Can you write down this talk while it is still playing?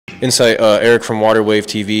Insight, Eric from Waterwave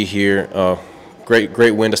TV here.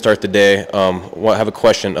 Great win to start the day. I have a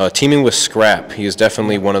question. Teaming with Scrap, he is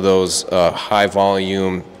definitely one of those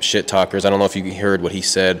high-volume shit talkers. I don't know if you heard what he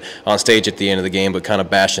said on stage at the end of the game, but kind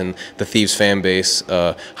of bashing the Thieves fan base.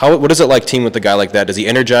 What is it like teaming with a guy like that? Does he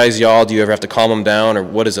energize y'all? Do you ever have to calm him down, or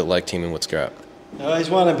what is it like teaming with Scrap?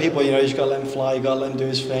 He's one of them people, you just got to let him fly, you got to let him do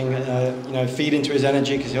his thing, feed into his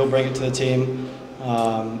energy because he'll bring it to the team.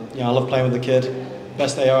 I love playing with the kid.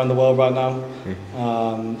 Best AR in the world right now.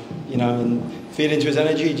 And feed into his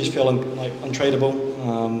energy, you just feel like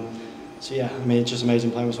untradeable. So yeah, I mean, it's just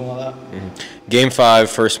amazing playing with someone like that. Game 5,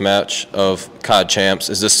 first match of COD Champs.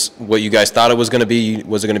 Is this what you guys thought it was going to be?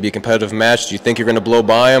 Was it going to be a competitive match? Do you think you're going to blow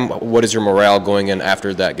by them? What is your morale going in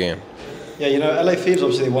after that game? Yeah, LA Thieves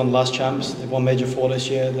obviously won last Champs. They've won Major 4 this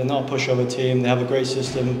year. They're not a pushover team. They have a great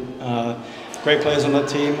system. Great players on that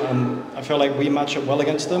team. I feel like we match up well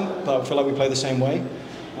against them, but I feel like we play the same way.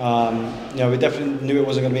 We definitely knew it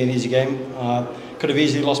wasn't going to be an easy game. Could have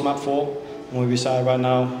easily lost map 4, and we'd be sat right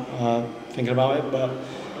now thinking about it.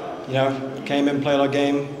 But came in, played our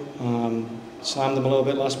game, slammed them a little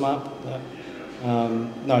bit last map. But,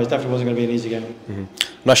 no, it definitely wasn't going to be an easy game. I'm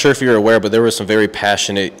not sure if you're aware, but there were some very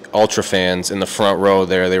passionate Ultra fans in the front row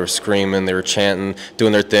there. They were screaming, they were chanting,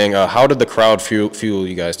 doing their thing. How did the crowd fuel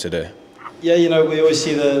you guys today? Yeah, we always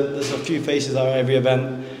see there's a few faces at every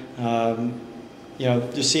event.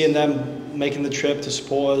 Just seeing them making the trip to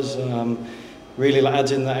support us really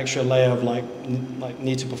adds in that extra layer of like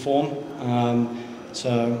need to perform.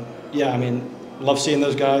 So yeah, I mean, love seeing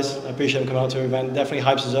those guys. I appreciate them coming out to our event. Definitely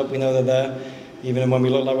hypes us up. We know they're there, even when we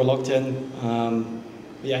look like we're locked in.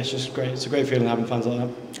 Yeah, it's just great. It's a great feeling having fans like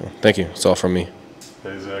that. Thank you. That's all from me.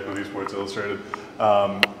 Hey Zach with Sports Illustrated.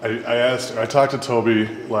 I talked to Toby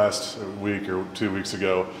last week or 2 weeks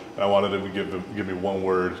ago, and I wanted him to give me one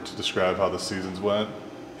word to describe how the seasons went.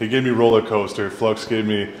 He gave me roller coaster. Flux gave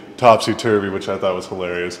me topsy turvy, which I thought was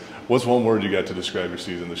hilarious. What's one word you got to describe your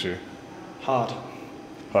season this year? Hard.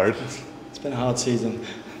 Hard. It's been a hard season.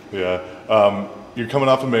 Yeah. You're coming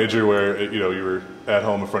off a major where you were at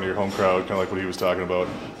home in front of your home crowd, kind of like what he was talking about.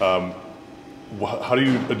 How do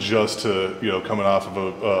you adjust to coming off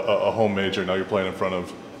of a home major? Now you're playing in front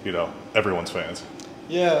of everyone's fans.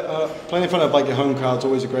 Yeah, playing in front of your home crowd is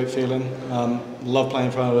always a great feeling. Love playing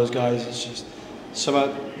in front of those guys. It's just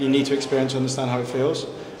something you need to experience to understand how it feels.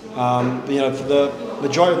 For the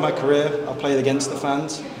majority of my career, I played against the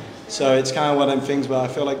fans, so it's kind of one of them things where I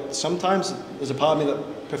feel like sometimes there's a part of me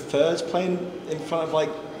that prefers playing in front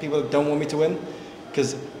of people that don't want me to win,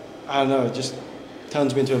 because I don't know, it just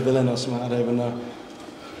turns me into a villain or something. I don't even know.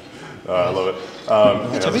 I love it.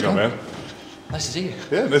 How's it going, man? Nice to see you.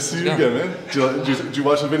 Yeah, nice to see you again, man. Did you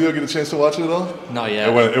watch the video? Get a chance to watch it at all? Not yet.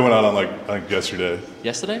 It went out on I think yesterday.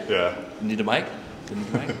 Yesterday? Yeah. You need a mic? Do you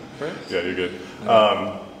need a mic for it? Yeah, you're good. Okay.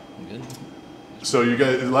 I'm good. So you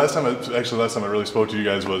guys, last time I really spoke to you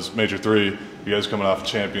guys was Major 3. You guys coming off a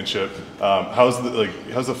championship. How's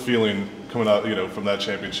the feeling coming out from that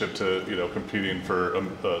championship to competing for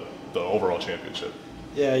the overall championship?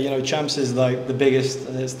 Yeah, Champs is the biggest.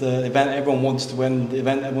 It's the event everyone wants to win. The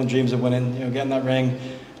event everyone dreams of winning. Getting that ring.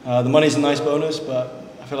 The money's a nice bonus, but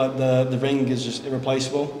I feel like the ring is just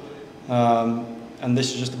irreplaceable. And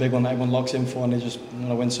this is just a big one that everyone locks in for, and they just want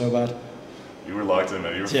to win so bad. You were locked in,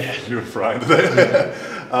 man. You were frying today.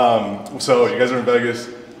 So you guys are in Vegas.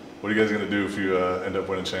 What are you guys going to do if you end up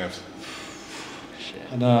winning Champs?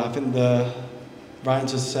 Shit. I think the right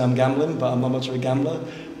answer is to say I'm gambling, but I'm not much of a gambler.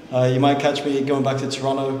 You might catch me going back to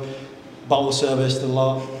Toronto, bottle serviced a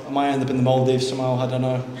lot. I might end up in the Maldives somehow, I don't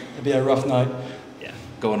know. It'd be a rough night. Yeah,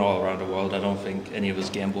 going all around the world, I don't think any of us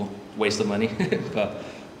gamble, waste the money, but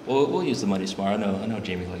we'll use the money smart. I know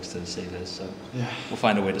Jamie likes to say this, so yeah. We'll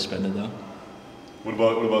find a way to spend it though. What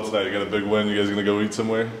about tonight? You got a big win, you guys gonna go eat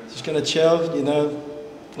somewhere? Just gonna chill,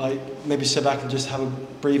 maybe sit back and just have a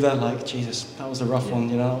breather, Jesus, that was a rough one,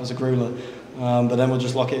 that was a grueler. But then we'll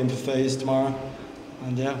just lock it in for FaZe tomorrow.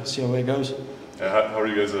 And yeah, we'll see how it goes. Yeah, how are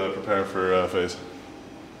you guys preparing for FaZe?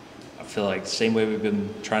 I feel like the same way we've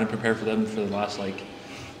been trying to prepare for them for the last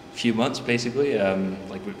few months, basically.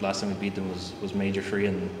 Last time we beat them was Major 3,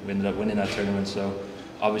 and we ended up winning that tournament. So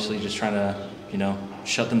obviously, just trying to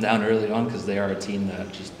shut them down early on, because they are a team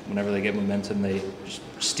that just whenever they get momentum, they just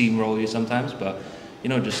steamroll you sometimes. But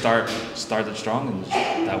just start it strong,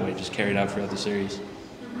 and that way just carry it out throughout the series.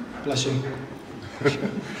 Bless you.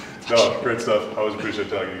 No, great stuff. I always appreciate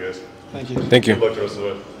talking to you guys. Thank you. Thank you. Good luck the rest of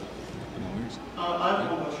the way. I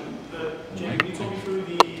have one question. Jamie, can you talk me through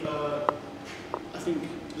I think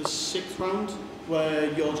the 6th round,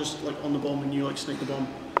 where you're just on the bomb and you snake the bomb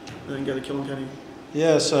and then get a kill on Kenny?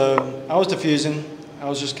 Yeah, so I was defusing. I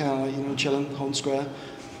was just kind of like, you know, chilling, holding square,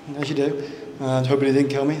 as you do, and hoping he didn't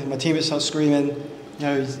kill me. My teammates started screaming, you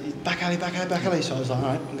know, he's back alley, back alley, back alley. So I was like, all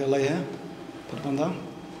right, I'm going to lay here, put the bomb down,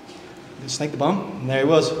 snake the bomb, and there he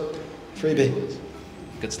was, freebie.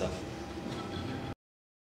 Good stuff.